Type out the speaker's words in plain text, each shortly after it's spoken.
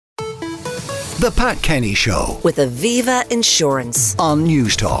The Pat Kenny Show with Aviva Insurance on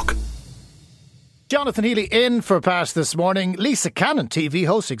News Talk. Jonathan Healy in for Pat this morning. Lisa Cannon, TV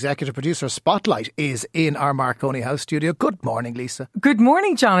host, executive producer of Spotlight, is in our Marconi House studio. Good morning, Lisa. Good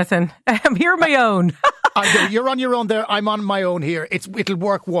morning, Jonathan. I'm here on my own. You're on your own there. I'm on my own here. It'll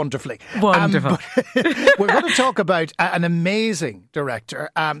work wonderfully. Wonderful. We're going to talk about an amazing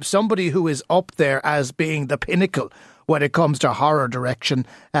director, somebody who is up there as being the pinnacle when it comes to horror direction.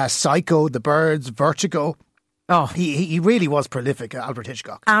 Psycho, The Birds, Vertigo. Oh, he really was prolific, Alfred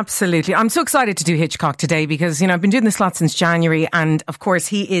Hitchcock. Absolutely. I'm so excited to do Hitchcock today because, I've been doing this lot since January, and of course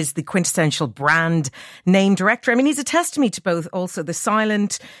he is the quintessential brand name director. I mean, he's a testament to both also the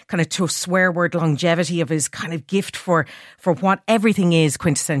silent kind of to swear word longevity of his kind of gift for what everything is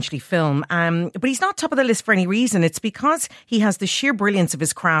quintessentially film. But he's not top of the list for any reason. It's because he has the sheer brilliance of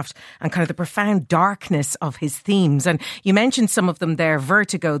his craft and kind of the profound darkness of his themes. And you mentioned some of them there: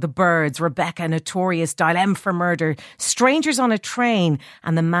 Vertigo, The Birds, Rebecca, Notorious, Dial M for Murder, Strangers on a Train,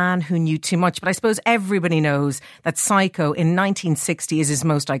 and The Man Who Knew Too Much. But I suppose everybody knows that Psycho in 1960 is his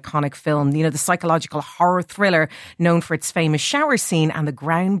most iconic film. The psychological horror thriller known for its famous shower scene and the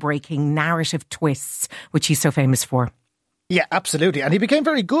groundbreaking narrative twists, which he's so famous for. Yeah, absolutely. And he became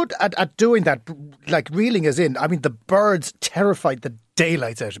very good at doing that, like reeling us in. I mean, The Birds terrified the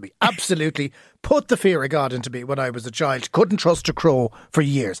daylights out of me. Absolutely put the fear of God into me when I was a child. Couldn't trust a crow for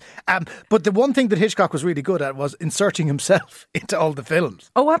years. But the one thing that Hitchcock was really good at was inserting himself into all the films.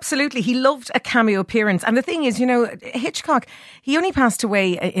 Oh, absolutely. He loved a cameo appearance. And the thing is, Hitchcock, he only passed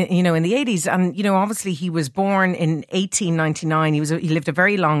away, in the 80s. And, obviously he was born in 1899. He lived a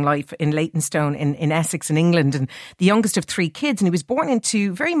very long life in Leytonstone in Essex in England, and the youngest of three kids. And he was born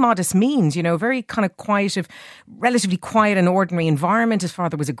into very modest means, very kind of relatively quiet and ordinary environment. His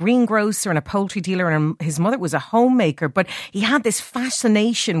father was a greengrocer and a poultry dealer, and his mother was a homemaker, but he had this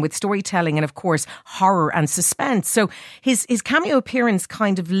fascination with storytelling and of course horror and suspense. So his cameo appearance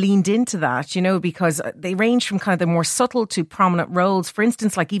kind of leaned into that, because they range from kind of the more subtle to prominent roles. For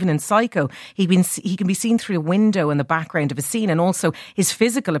instance, like even in Psycho, he can be seen through a window in the background of a scene, and also his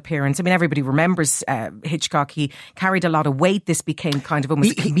physical appearance. I mean, everybody remembers Hitchcock. He carried a lot of weight. This became kind of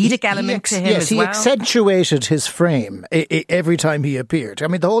almost a comedic element to him as well. Yes, he accentuated his frame every time he appeared. I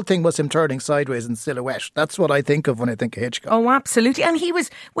mean, the whole thing was him turning sideways in silhouette. That's what I think of when I think of Hitchcock. Oh, absolutely. And he was,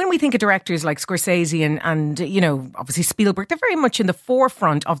 when we think of directors like Scorsese and obviously Spielberg, they're very much in the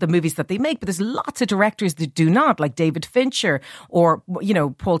forefront of the movies that they make. But there's lots of directors that do not, like David Fincher or,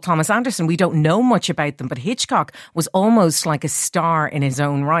 Paul Thomas Anderson. We don't know much about them, but Hitchcock was almost like a star in his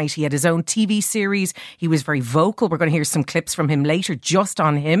own right. He had his own TV series. He was very vocal. We're going to hear some clips from him later just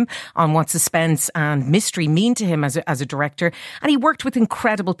on him, on what suspense and mystery mean to him as a director. And he worked with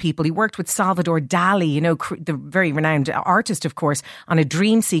incredible people. He worked with Salvador Dali, the very renowned artist, of course, on a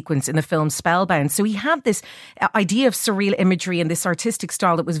dream sequence in the film Spellbound. So he had this idea of surreal imagery and this artistic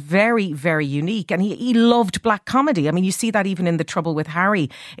style that was very, very unique. And he loved black comedy. I mean, you see that even in The Trouble with Harry.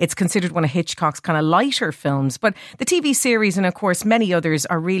 It's considered one of Hitchcock's kind of lighter films. But the TV series and, of course, many others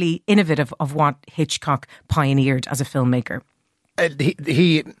are really innovative of what Hitchcock pioneered as a filmmaker.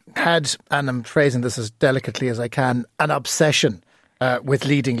 He had, and I'm phrasing this as delicately as I can, an obsession with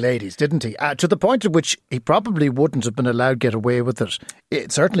leading ladies, didn't he? To the point at which he probably wouldn't have been allowed to get away with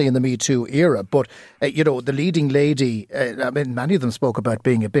it, certainly in the Me Too era. But, the leading lady, many of them spoke about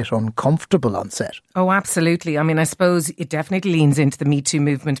being a bit uncomfortable on set. Oh, absolutely. I mean, I suppose it definitely leans into the Me Too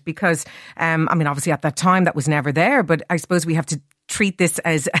movement because, obviously at that time that was never there, but I suppose we have to treat this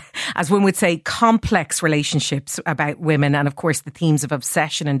as one would say, complex relationships about women, and of course the themes of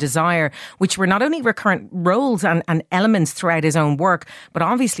obsession and desire, which were not only recurrent roles and elements throughout his own work, but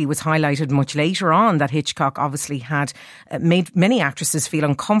obviously was highlighted much later on that Hitchcock obviously had made many actresses feel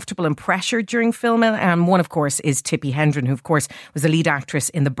uncomfortable and pressured during filming. And one, of course, is Tippi Hedren, who of course was the lead actress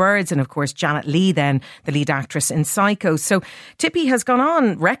in The Birds, and of course Janet Leigh, then the lead actress in Psycho. So Tippi has gone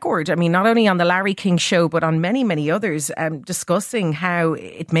on record, not only on the Larry King Show, but on many, many others, discussing how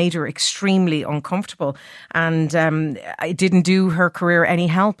it made her extremely uncomfortable, and it didn't do her career any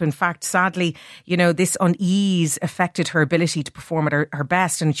help. In fact, sadly, this unease affected her ability to perform at her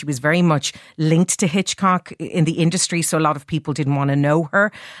best, and she was very much linked to Hitchcock in the industry, so a lot of people didn't want to know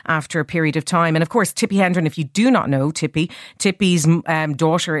her after a period of time. And of course, Tippi Hedren, if you do not know Tippi's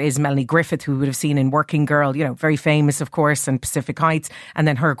daughter is Melanie Griffith, who we would have seen in Working Girl, very famous, of course, and Pacific Heights, and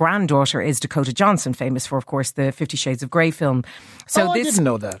then her granddaughter is Dakota Johnson, famous for, of course, the 50 Shades of Grey film. So I didn't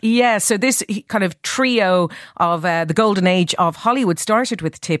know that. Yeah, so this kind of trio of the golden age of Hollywood started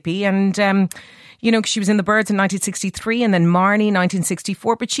with Tippi, and you know, she was in The Birds in 1963 and then Marnie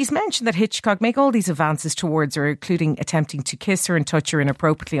 1964. But she's mentioned that Hitchcock make all these advances towards her, including attempting to kiss her and touch her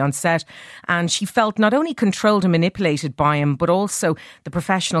inappropriately on set. And she felt not only controlled and manipulated by him, but also the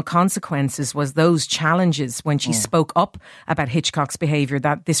professional consequences was those challenges when she spoke up about Hitchcock's behaviour,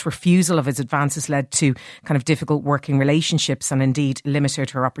 that this refusal of his advances led to kind of difficult working relationships and indeed limited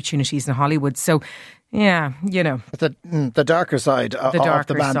her opportunities in Hollywood. So, yeah, you know. The darker side of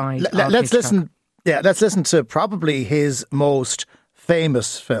the man. Let's listen. Yeah, let's listen to probably his most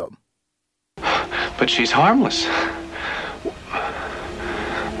famous film. But she's harmless.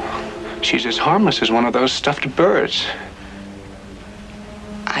 She's as harmless as one of those stuffed birds.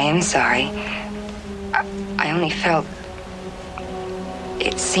 I am sorry. I only felt...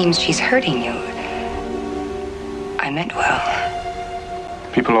 It seems she's hurting you. I meant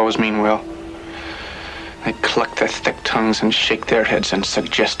well. People always mean well. They cluck their thick tongues and shake their heads and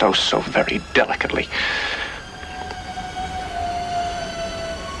suggest oh so very delicately.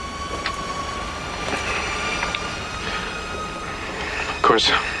 Of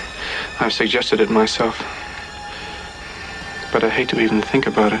course, I've suggested it myself. But I hate to even think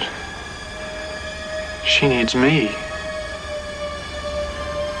about it. She needs me.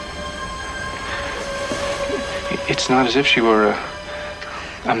 It's not as if she were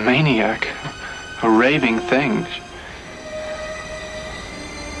a maniac, a raving thing.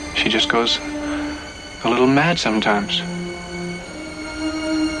 She just goes a little mad sometimes.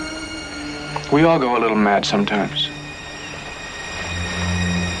 We all go a little mad sometimes.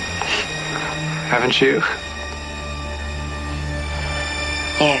 Haven't you?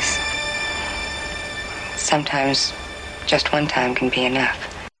 Yes. Sometimes just one time can be enough.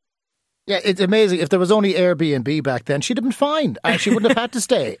 Yeah, it's amazing. If there was only Airbnb back then, she'd have been fine. And she wouldn't have had to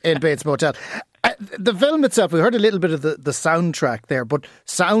stay in Bates Motel. The film itself, we heard a little bit of the soundtrack there, but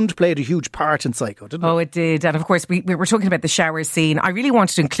sound played a huge part in Psycho, didn't it? Oh, it did. And of course, we were talking about the shower scene. I really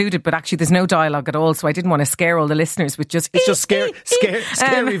wanted to include it, but actually there's no dialogue at all, so I didn't want to scare all the listeners with just... It's just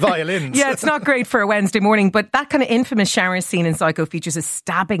scary violins. Yeah, it's not great for a Wednesday morning, but that kind of infamous shower scene in Psycho features a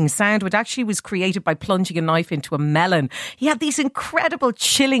stabbing sound, which actually was created by plunging a knife into a melon. He had these incredible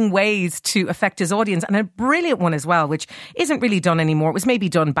chilling ways to affect his audience, and a brilliant one as well, which isn't really done anymore. It was maybe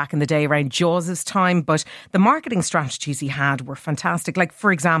done back in the day around Jaws' time, but the marketing strategies he had were fantastic. Like,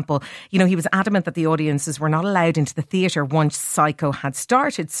 for example, you know, he was adamant that the audiences were not allowed into the theatre once Psycho had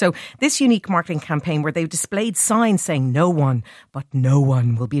started. So this unique marketing campaign where they displayed signs saying no one, but no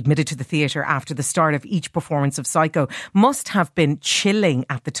one will be admitted to the theatre after the start of each performance of Psycho must have been chilling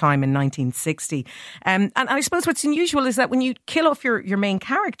at the time in 1960. And I suppose what's unusual is that when you kill off your main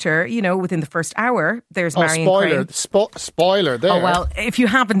character, you know, within the first hour, there's Marion Crane. Spoiler there. Oh, well, if you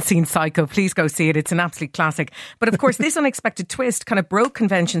haven't seen Psycho, please go see it. It's an absolute classic. But of course, this unexpected twist kind of broke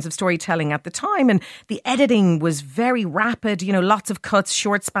conventions of storytelling at the time. And the editing was very rapid, you know, lots of cuts,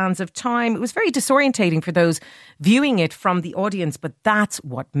 short spans of time. It was very disorientating for those viewing it from the audience. But that's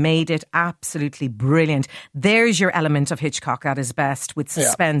what made it absolutely brilliant. There's your element of Hitchcock at his best, with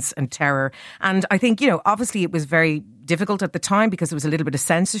suspense and terror. And I think, you know, obviously it was very difficult at the time because there was a little bit of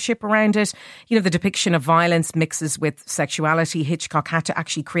censorship around it. You know, the depiction of violence mixes with sexuality. Hitchcock had to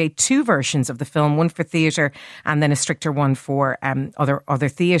actually create two versions of the film, one for theatre and then a stricter one for other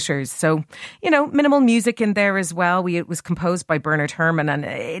theatres. So, you know, minimal music in there as well. It was composed by Bernard Herrmann, and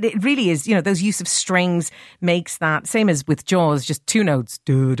it really is, you know, those use of strings makes that, same as with Jaws, just two notes,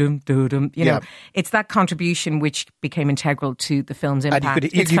 doo-dum, doo-dum, you know. It's that contribution which became integral to the film's impact.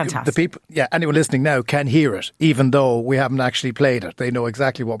 It's fantastic. The people, anyone listening now can hear it, even though we haven't actually played it. They know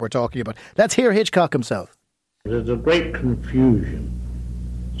exactly what we're talking about. Let's hear Hitchcock himself. There's a great confusion,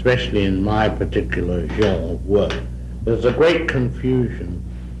 especially in my particular genre of work. There's a great confusion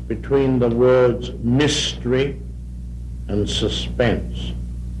between the words mystery and suspense.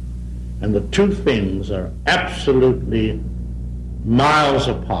 And the two things are absolutely miles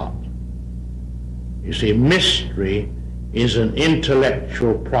apart. You see, mystery is an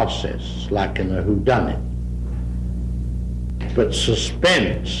intellectual process, like in a whodunit. But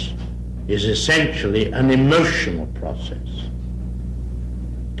suspense is essentially an emotional process.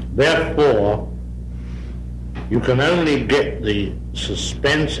 Therefore, you can only get the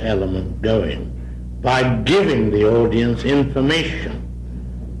suspense element going by giving the audience information.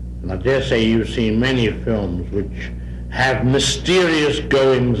 And I dare say you've seen many films which have mysterious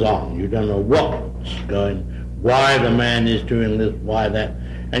goings-on. You don't know what's going, why the man is doing this, why that,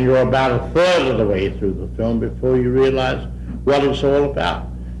 and you're about a third of the way through the film before you realize what it's all about.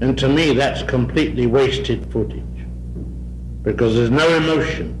 And to me, that's completely wasted footage, because there's no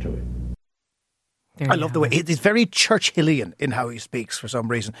emotion to it. I love the way he's very Churchillian in how he speaks for some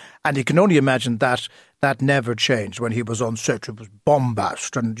reason, and you can only imagine that never changed when he was on set. It was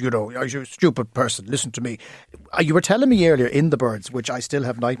bombast, and you're a stupid person. Listen to me. You were telling me earlier in The Birds, which I still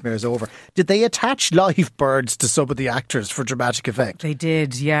have nightmares over. Did they attach live birds to some of the actors for dramatic effect? They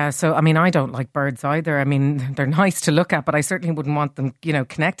did, yeah. So I mean, I don't like birds either. I mean, they're nice to look at, but I certainly wouldn't want them,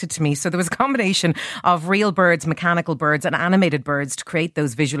 connected to me. So there was a combination of real birds, mechanical birds, and animated birds to create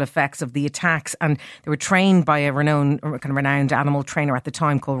those visual effects of the attacks, and they were trained by a renowned animal trainer at the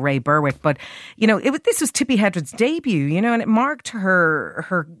time called Ray Berwick. But this was Tippi Hedren's debut, and it marked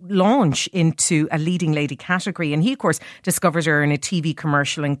her launch into a leading lady category. And he, of course, discovers her in a TV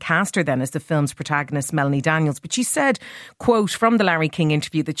commercial and cast her then as the film's protagonist, Melanie Daniels. But she said, quote, from the Larry King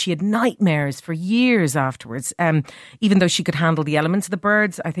interview, that she had nightmares for years afterwards. Even though she could handle the elements of the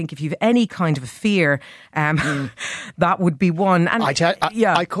birds, I think if you've any kind of a fear, that would be one. And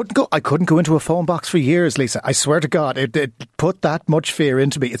I couldn't go into a phone box for years, Lisa. I swear to God, it put that much fear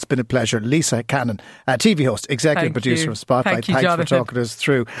into me. It's been a pleasure. Lisa Cannon, TV host, executive producer of Spotlight. Thanks for talking us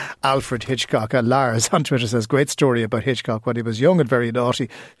through Alfred Hitchcock. Lars on Twitter says, great story about Hitchcock. When he was young and very naughty,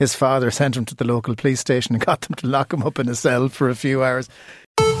 his father sent him to the local police station and got them to lock him up in a cell for a few hours.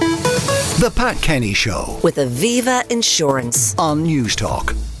 The Pat Kenny Show with Aviva Insurance on News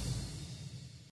Talk.